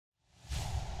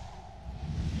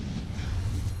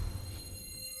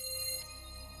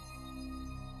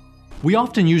We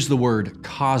often use the word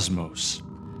cosmos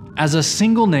as a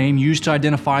single name used to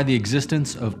identify the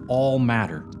existence of all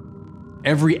matter.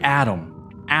 Every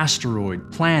atom,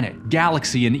 asteroid, planet,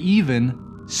 galaxy, and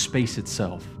even space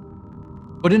itself.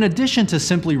 But in addition to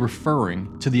simply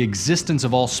referring to the existence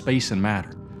of all space and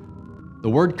matter, the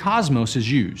word cosmos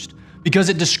is used because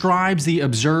it describes the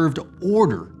observed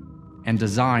order and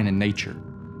design in nature.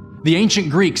 The ancient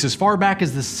Greeks, as far back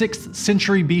as the 6th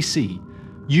century BC,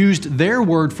 used their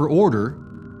word for order,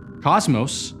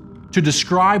 cosmos, to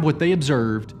describe what they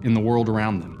observed in the world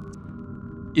around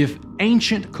them. If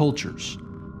ancient cultures,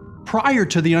 prior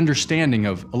to the understanding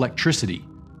of electricity,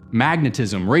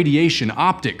 magnetism, radiation,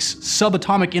 optics,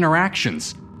 subatomic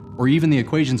interactions, or even the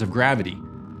equations of gravity,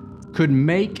 could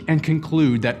make and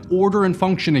conclude that order and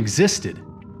function existed,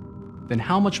 then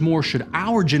how much more should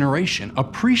our generation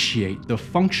appreciate the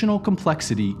functional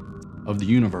complexity of the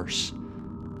universe?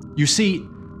 You see,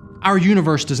 our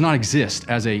universe does not exist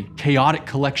as a chaotic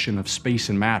collection of space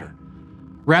and matter.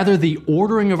 Rather, the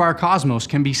ordering of our cosmos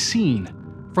can be seen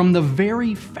from the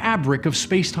very fabric of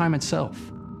space-time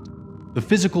itself. The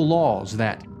physical laws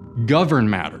that govern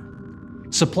matter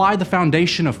supply the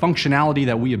foundation of functionality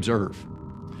that we observe.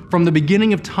 From the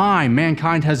beginning of time,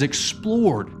 mankind has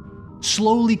explored,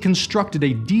 slowly constructed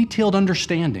a detailed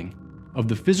understanding of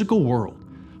the physical world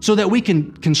so that we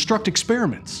can construct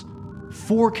experiments,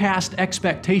 forecast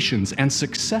expectations, and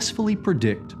successfully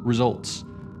predict results.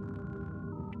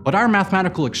 But our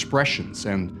mathematical expressions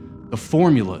and the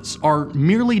formulas are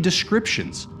merely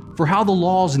descriptions for how the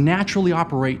laws naturally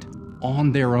operate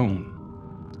on their own.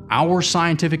 Our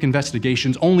scientific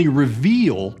investigations only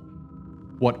reveal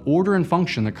what order and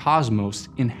function the cosmos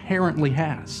inherently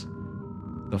has.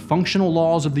 The functional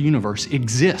laws of the universe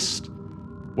exist,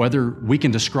 whether we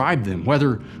can describe them,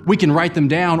 whether we can write them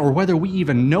down, or whether we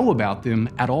even know about them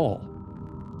at all.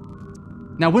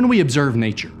 Now, when we observe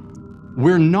nature,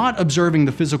 we're not observing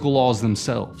the physical laws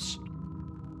themselves.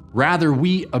 Rather,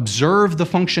 we observe the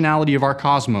functionality of our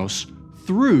cosmos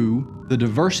through the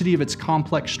diversity of its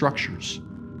complex structures.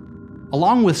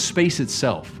 Along with space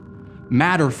itself,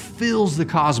 matter fills the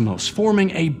cosmos,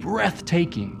 forming a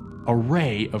breathtaking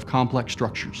array of complex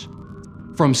structures.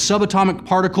 From subatomic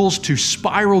particles to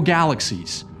spiral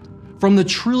galaxies, from the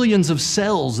trillions of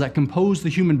cells that compose the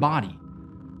human body,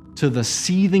 to the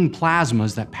seething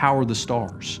plasmas that power the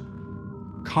stars.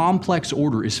 Complex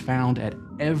order is found at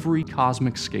every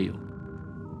cosmic scale.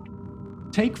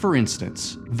 Take, for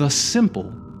instance, the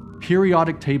simple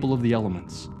periodic table of the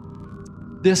elements.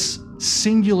 This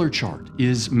singular chart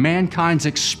is mankind's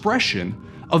expression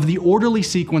of the orderly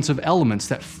sequence of elements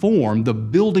that form the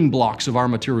building blocks of our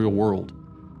material world.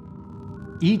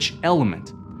 Each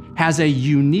element has a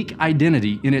unique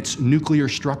identity in its nuclear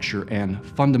structure and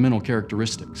fundamental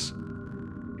characteristics.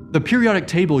 The periodic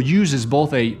table uses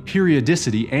both a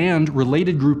periodicity and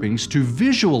related groupings to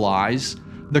visualize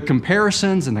the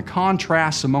comparisons and the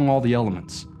contrasts among all the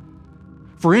elements.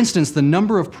 For instance, the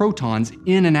number of protons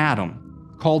in an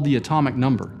atom, called the atomic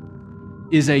number,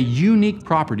 is a unique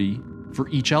property for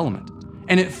each element,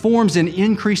 and it forms an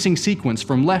increasing sequence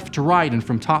from left to right and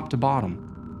from top to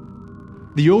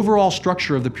bottom. The overall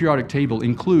structure of the periodic table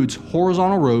includes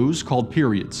horizontal rows called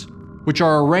periods, which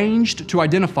are arranged to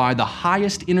identify the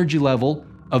highest energy level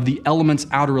of the element's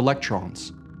outer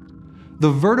electrons.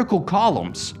 The vertical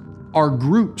columns are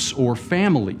groups or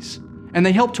families, and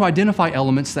they help to identify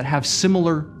elements that have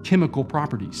similar chemical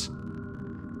properties.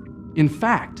 In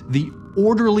fact, the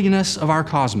orderliness of our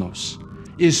cosmos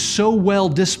is so well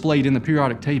displayed in the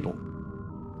periodic table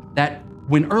that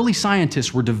when early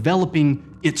scientists were developing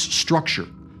its structure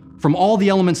from all the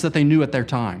elements that they knew at their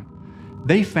time,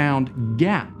 they found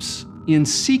gaps in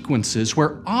sequences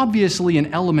where obviously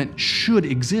an element should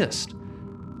exist.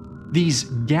 These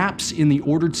gaps in the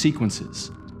ordered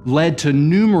sequences led to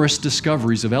numerous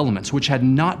discoveries of elements which had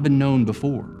not been known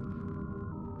before.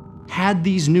 Had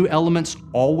these new elements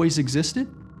always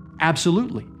existed?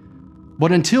 Absolutely.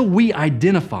 But until we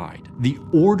identified the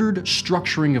ordered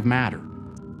structuring of matter,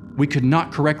 we could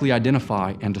not correctly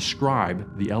identify and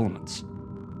describe the elements.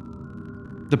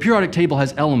 The periodic table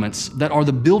has elements that are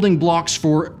the building blocks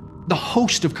for the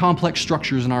host of complex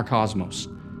structures in our cosmos.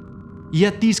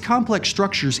 Yet these complex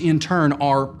structures in turn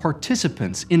are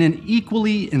participants in an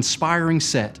equally inspiring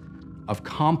set of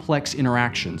complex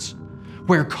interactions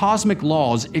where cosmic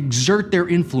laws exert their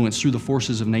influence through the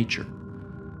forces of nature.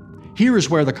 Here is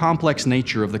where the complex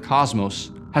nature of the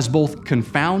cosmos has both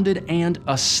confounded and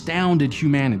astounded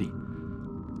humanity.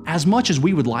 As much as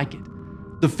we would like it,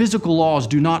 the physical laws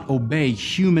do not obey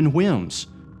human whims.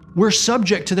 We're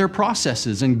subject to their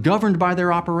processes and governed by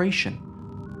their operation.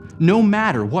 No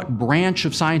matter what branch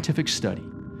of scientific study,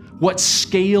 what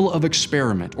scale of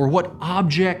experiment, or what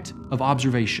object of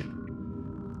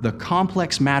observation, the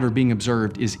complex matter being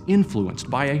observed is influenced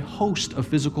by a host of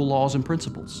physical laws and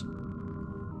principles.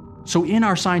 So in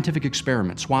our scientific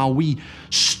experiments, while we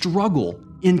struggle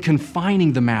in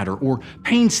confining the matter or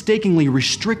painstakingly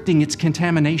restricting its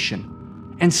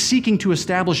contamination and seeking to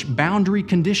establish boundary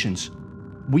conditions,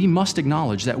 we must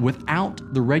acknowledge that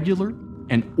without the regular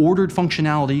and ordered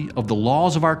functionality of the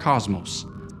laws of our cosmos,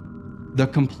 the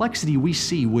complexity we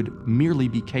see would merely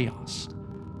be chaos.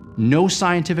 No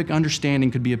scientific understanding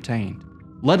could be obtained,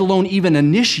 let alone even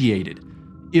initiated,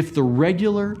 if the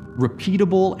regular,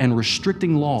 repeatable, and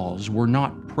restricting laws were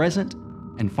not present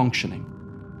and functioning.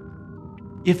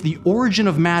 If the origin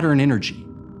of matter and energy,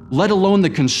 let alone the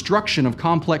construction of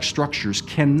complex structures,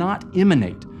 cannot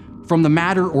emanate from the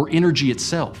matter or energy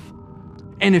itself,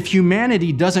 and if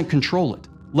humanity doesn't control it,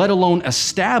 let alone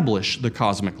establish the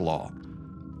cosmic law,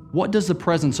 what does the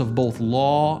presence of both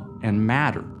law and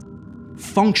matter,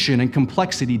 function and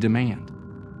complexity demand?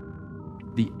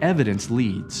 The evidence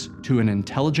leads to an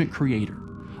intelligent creator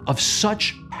of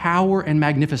such power and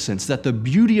magnificence that the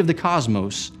beauty of the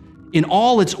cosmos, in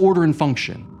all its order and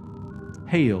function,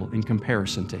 pale in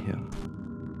comparison to him.